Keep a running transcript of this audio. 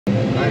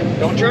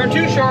Don't turn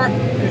too sharp,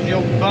 because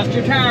you'll bust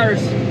your tires.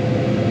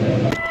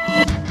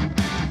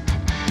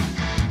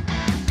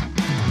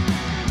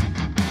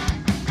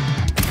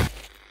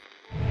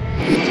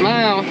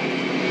 Smile.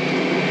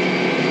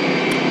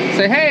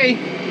 Say hey.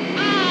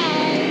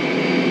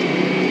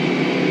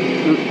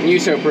 Hey. You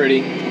so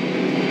pretty.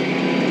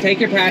 Take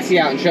your passy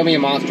out and show me a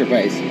monster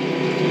face.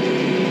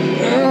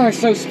 Oh, it's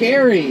so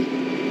scary.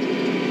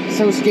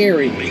 So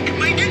scary. Make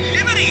my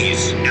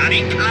deliveries.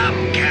 Daddy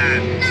Clam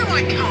can. No,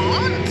 I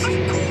can't.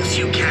 Of course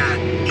you can.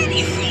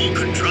 Any fool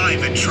can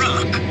drive a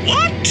truck.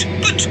 What?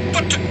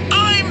 But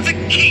I'm the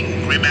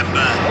king,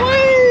 remember?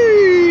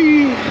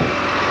 Whee!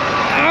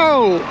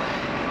 Oh!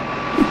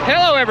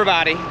 Hello,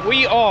 everybody.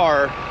 We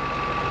are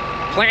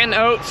planting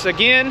oats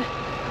again.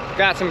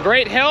 Got some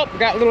great help.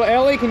 Got little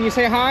Ellie. Can you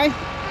say hi?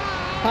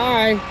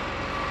 Hi.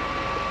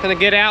 Gonna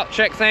get out,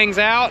 check things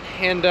out,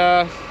 and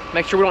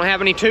make sure we don't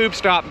have any tubes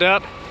stopped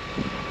up.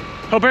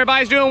 Hope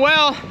everybody's doing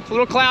well. It's a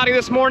little cloudy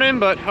this morning,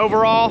 but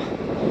overall,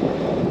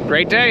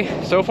 great day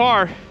so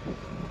far.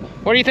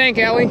 What do you think,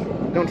 Ellie?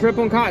 Don't trip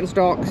on cotton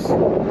stalks.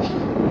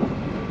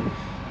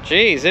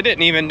 Jeez, it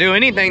didn't even do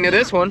anything to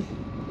this one.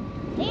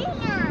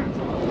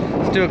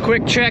 Let's do a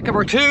quick check of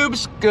our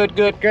tubes. Good,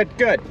 good, good,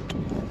 good.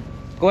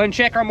 Go ahead and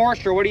check our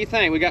moisture. What do you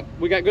think? We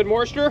got good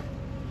moisture?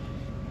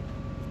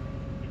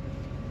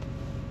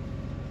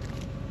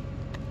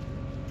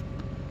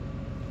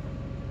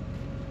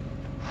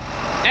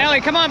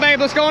 Ellie, come on, babe.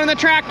 Let's go in the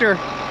tractor.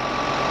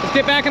 Let's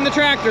get back in the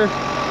tractor.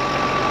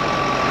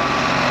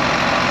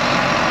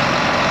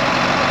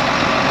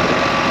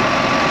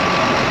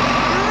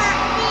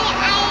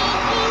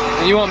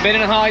 And you want Ben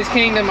and Holly's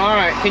Kingdom? All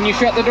right. Can you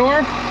shut the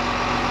door?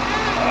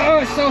 Oh,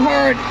 it's so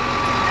hard.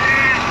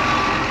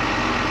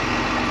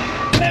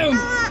 Boom.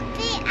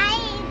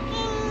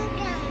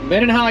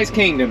 Ben and Holly's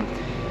Kingdom.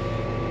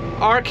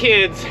 Our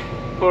kids,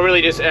 well,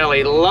 really just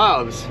Ellie,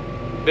 loves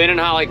Ben and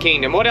Holly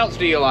Kingdom. What else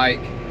do you like?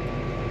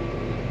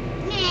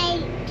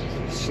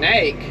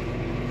 Snake?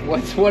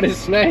 What is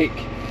snake?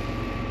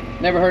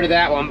 Never heard of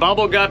that one.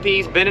 Bubble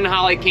Guppies, Ben and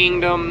Holly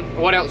Kingdom.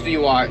 What else do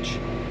you watch?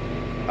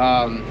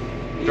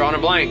 Drawing a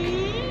blank.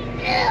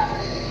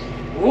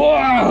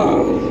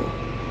 Whoa!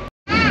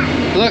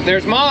 Look,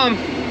 there's Mom.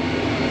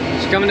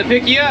 She's coming to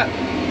pick you up.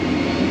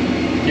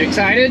 You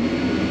excited?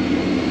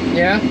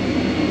 Yeah?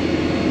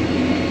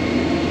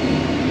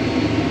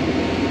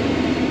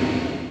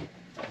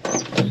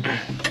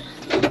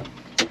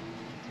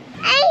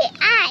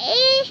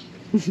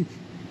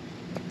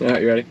 All right,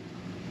 you ready?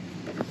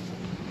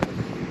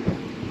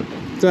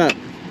 What's up?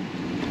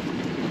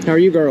 How are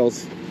you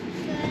girls? Good.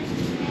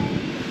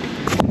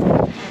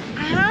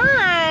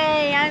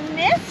 Hi, I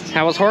missed you.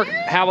 How was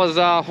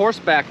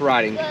horseback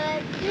riding?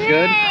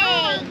 Good.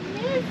 I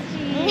missed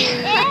you.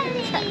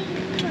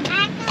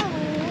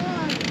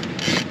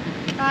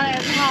 Thought it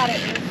was hot. It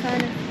was fun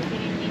of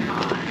getting me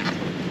hot.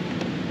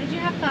 Did you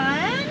have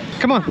fun?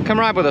 Come on, come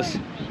ride with us.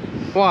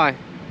 Why?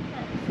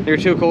 You're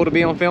too cool to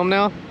be on film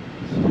now?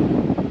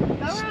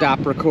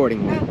 Stop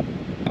recording me.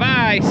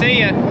 Bye, see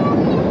ya.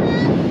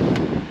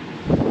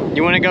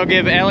 You wanna go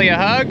give Ellie a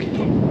hug?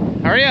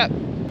 Hurry up.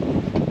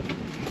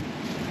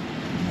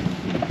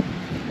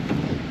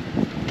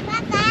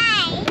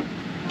 Bye-bye.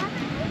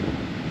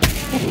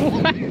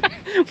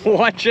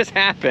 What just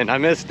happened? I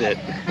missed it.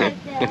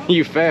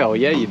 You fell,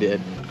 yeah you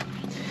did.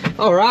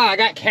 All right, I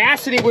got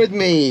Cassidy with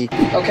me.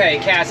 Okay,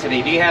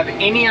 Cassidy, do you have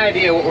any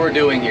idea what we're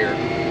doing here?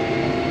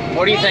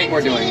 What do you think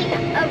we're doing?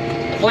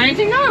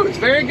 Planting oats,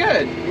 very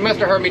good. You must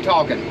have heard me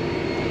talking.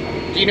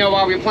 Do you know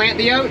why we plant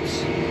the oats?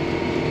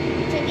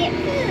 To get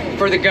food.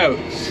 For the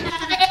goats.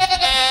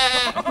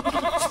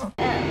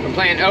 We're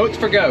planting oats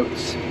for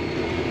goats.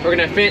 We're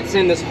gonna fence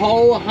in this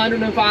whole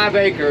 105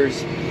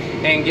 acres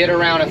and get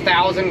around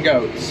 1,000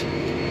 goats.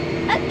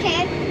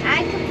 Okay,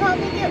 I could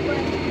probably get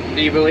one.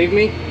 Do you believe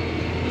me?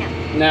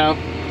 No. No.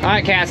 All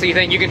right, Cassie, you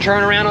think you can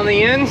turn around on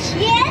the ends?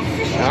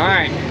 Yes. All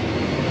right.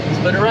 Let's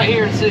put it right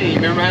here and see. You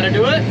remember how to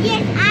do it?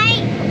 Yes,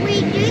 we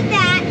do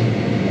that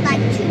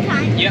like 2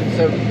 times. Yep,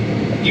 so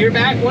gear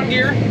back, 1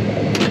 gear.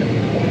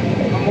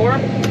 1 more.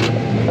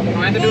 You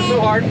don't have to do it so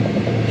hard.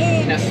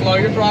 Now slow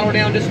your throttle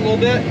down just a little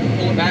bit.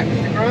 Pull it back to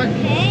the front.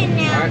 Okay,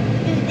 now All right.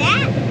 do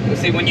that.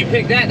 Let's see, when you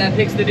pick that, that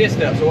picks the disc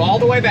up. So all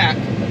the way back.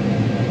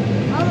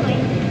 All the way.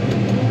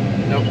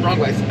 No, wrong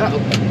way. Uh-oh.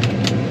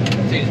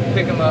 So you just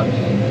pick them up.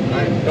 All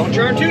right. Don't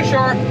turn too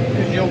sharp,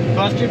 because you'll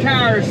bust your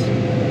tires.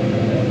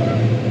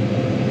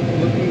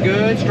 Looking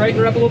good. Straighten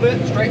her up a little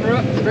bit. Straighten her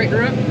up. Straighten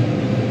her up.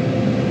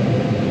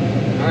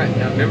 All right.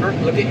 Now remember,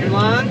 look at your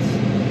lines.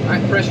 All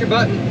right. Press your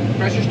button.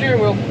 Press your steering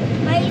wheel.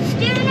 Are you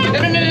steering out?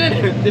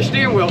 No. The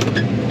steering wheel.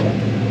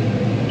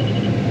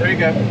 There you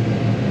go.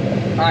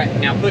 All right.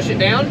 Now push it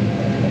down.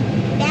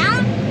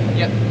 Down?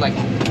 Yep. Like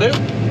boop,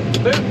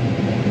 boop.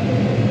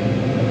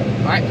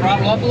 All right.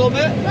 Throttle up a little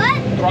bit.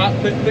 What?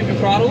 Put your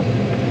throttle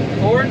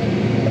forward.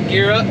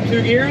 Gear up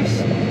 2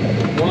 gears.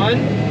 1,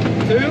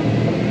 2.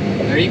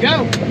 There you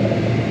go.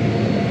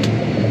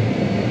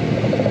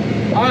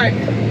 All right,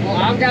 well,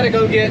 I've got to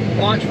go get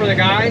lunch for the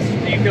guys.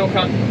 Do you feel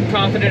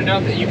confident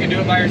enough that you can do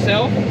it by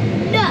yourself?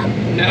 No.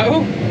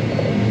 No?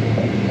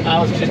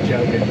 I was just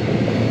joking.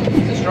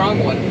 It's a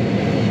strong one.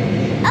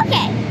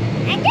 Okay,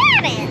 I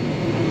got it.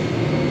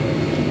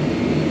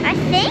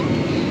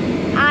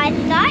 I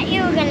thought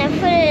you were gonna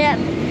put it up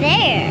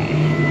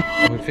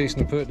there. We're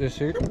fixing to put this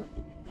here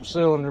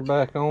cylinder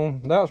back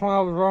on. That's why I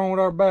was wrong with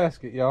our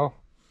basket, y'all.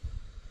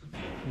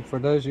 For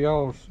those of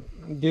y'all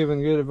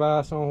giving good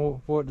advice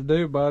on what to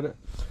do about it,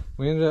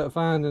 we ended up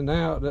finding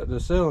out that the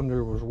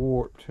cylinder was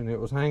warped and it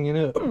was hanging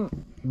up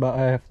about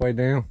halfway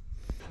down.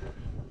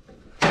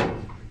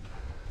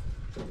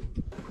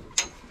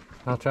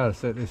 I'll try to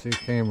set this here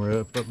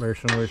camera up there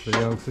somewhere so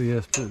y'all can see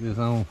us put this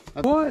on.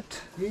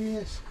 What?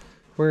 Yes.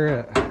 Where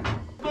at?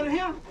 Up on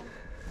him?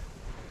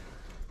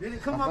 Did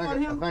it come up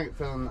on him? I think it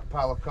fell in that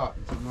pile of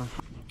cotton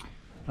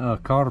somewhere.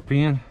 Cotter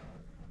pin,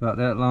 about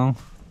that long.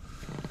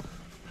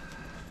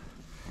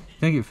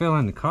 Think it fell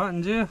in the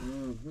cotton, Jeff?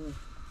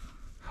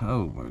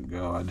 Oh my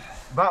God.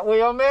 About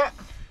where I'm at?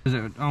 Is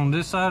it on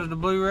this side of the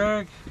blue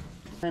rag?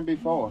 Can be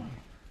far.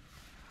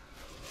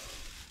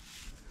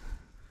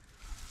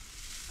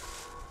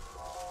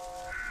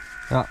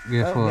 Oh,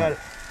 guess what? Got it.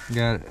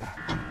 Got it.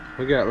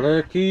 We got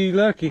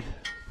lucky.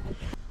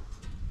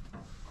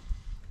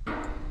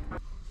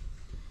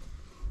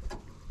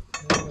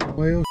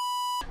 Well,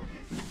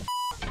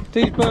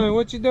 Teaspoon,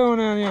 what you doing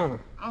out yonder?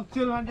 I'm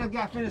chilling. I just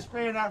got finished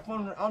spraying out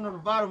from under the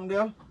bottom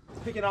there,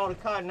 picking all the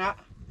cotton out.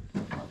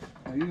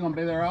 Oh, you're gonna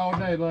be there all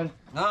day, buddy.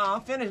 No,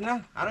 I'm finished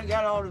now. I done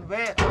got all the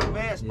bad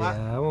spots.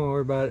 Yeah, I won't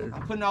worry about it.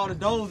 I'm putting all the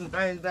doughs and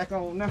things back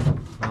on now.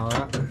 All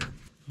right.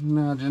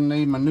 Now I just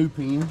need my new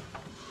pen.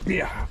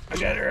 Yeah, I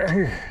got it right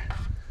here.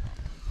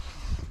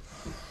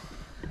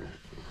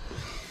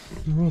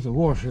 There was a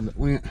washer that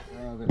went.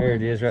 There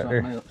it is right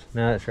there.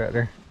 No, it's right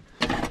there.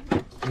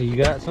 You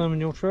got some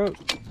in your truck?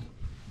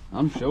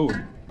 I'm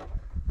sure.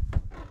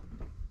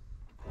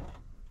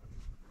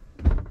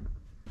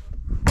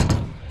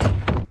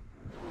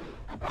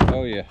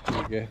 Oh yeah,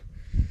 yeah.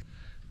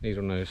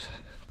 Needle nose.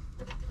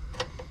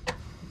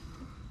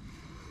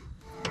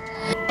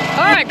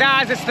 All right,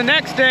 guys, it's the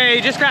next day.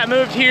 Just got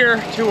moved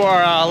here to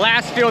our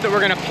last field that we're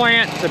gonna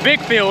plant. It's a big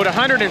field,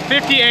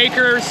 150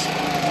 acres.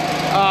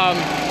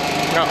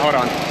 No, hold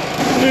on.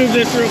 Move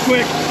this real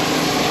quick.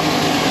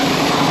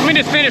 Let me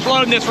just finish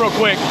loading this real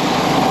quick.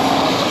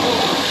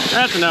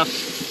 That's enough.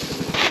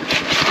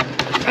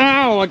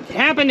 Oh, it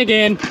happened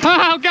again.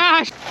 Oh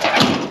gosh.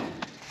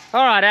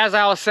 All right, as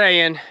I was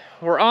saying,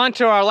 we're on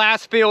to our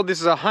last field.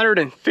 This is a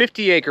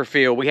 150 acre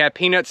field. We had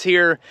peanuts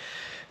here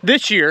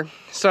this year,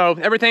 so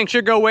everything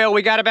should go well.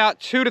 We got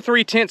about 2 to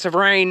 3 tenths of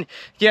rain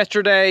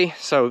yesterday,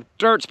 so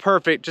dirt's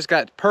perfect, just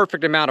got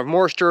perfect amount of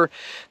moisture.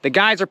 The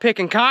guys are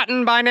picking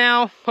cotton by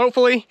now,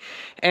 hopefully,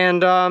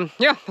 and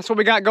yeah, that's what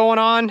we got going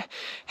on.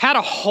 Had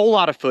a whole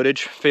lot of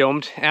footage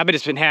filmed. I've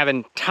just been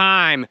having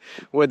time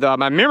with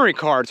my memory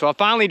card, so I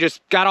finally just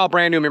got all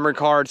brand new memory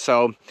cards,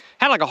 so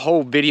had like a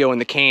whole video in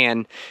the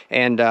can,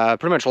 and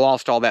pretty much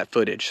lost all that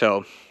footage,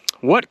 so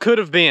what could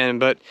have been.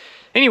 But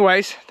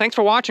anyways, thanks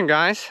for watching,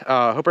 guys.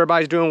 Hope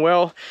everybody's doing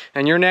well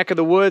in your neck of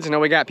the woods. I know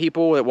we got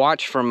people that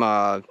watch from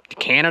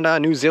Canada,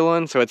 New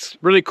Zealand, so it's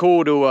really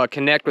cool to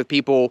connect with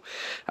people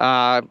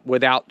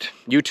without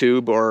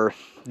YouTube or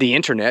the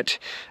internet.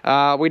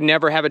 We'd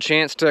never have a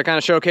chance to kind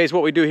of showcase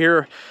what we do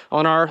here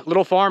on our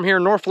little farm here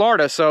in North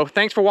Florida. So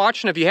thanks for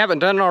watching. If you haven't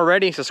done it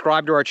already,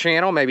 subscribe to our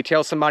channel, maybe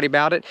tell somebody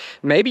about it.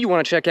 Maybe you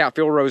want to check out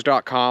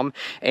philrose.com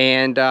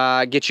and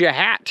get you a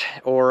hat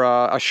or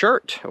a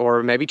shirt,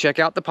 or maybe check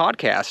out the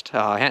podcast.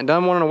 I hadn't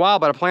done one in a while,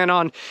 but I plan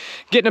on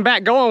getting it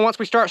back going once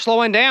we start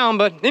slowing down.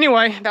 But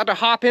anyway, about to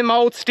hop in my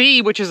old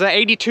Steve, which is a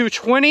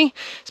 8220.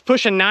 It's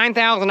pushing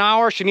 9,000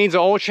 hours. She needs an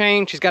oil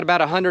change. She's got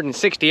about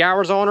 160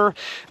 hours on her.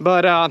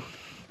 But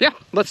yeah,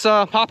 let's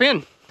hop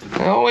in.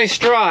 I always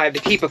strive to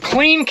keep a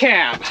clean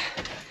cab.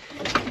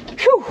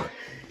 Whew.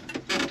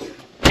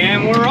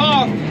 And we're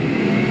off.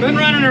 Been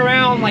running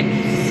around like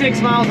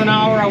 6 miles an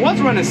hour. I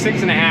was running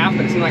 6.5,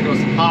 but it seemed like it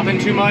was hopping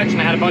too much, and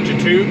I had a bunch of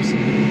tubes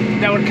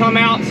that would come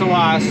out, so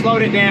I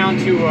slowed it down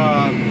to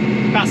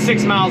about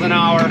 6 miles an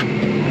hour.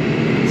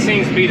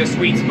 Seems to be the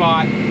sweet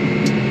spot.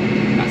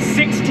 About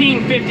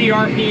 1650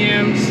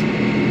 RPMs,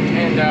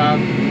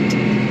 and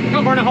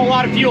don't burn a whole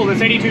lot of fuel.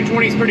 This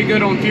 8220 is pretty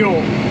good on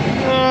fuel.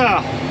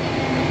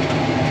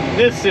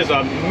 This is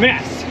a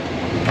mess.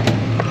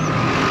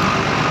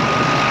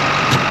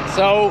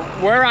 So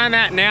where I'm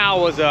at now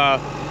was a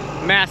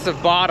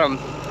massive bottom.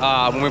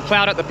 When we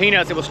plowed up the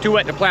peanuts, it was too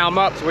wet to plow them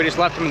up, so we just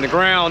left them in the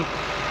ground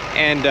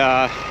and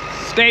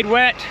stayed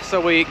wet.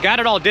 So we got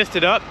it all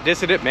disted up,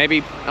 disted it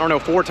maybe, I don't know,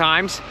 4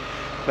 times,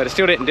 but it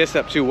still didn't dist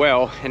up too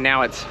well. And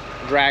now it's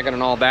dragging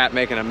and all that,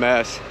 making a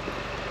mess.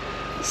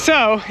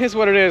 So here's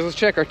what it is. Let's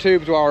check our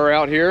tubes while we're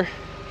out here.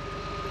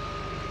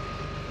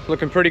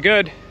 Looking pretty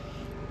good.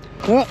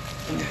 Well,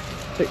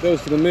 take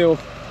those to the mill.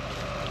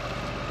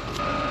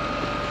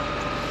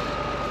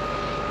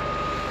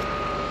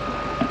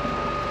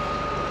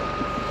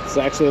 It's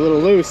actually a little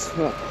loose.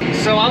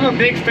 So I'm a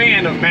big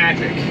fan of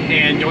magic,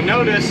 and you'll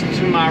notice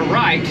to my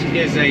right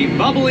is a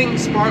bubbling,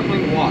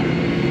 sparkling water.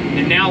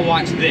 And now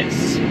watch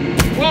this.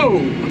 Whoa!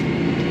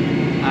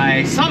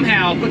 I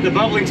somehow put the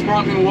bubbling,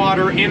 sparkling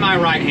water in my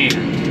right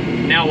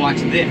hand. Now watch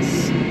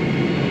this.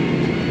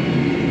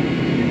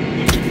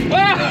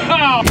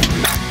 Wow!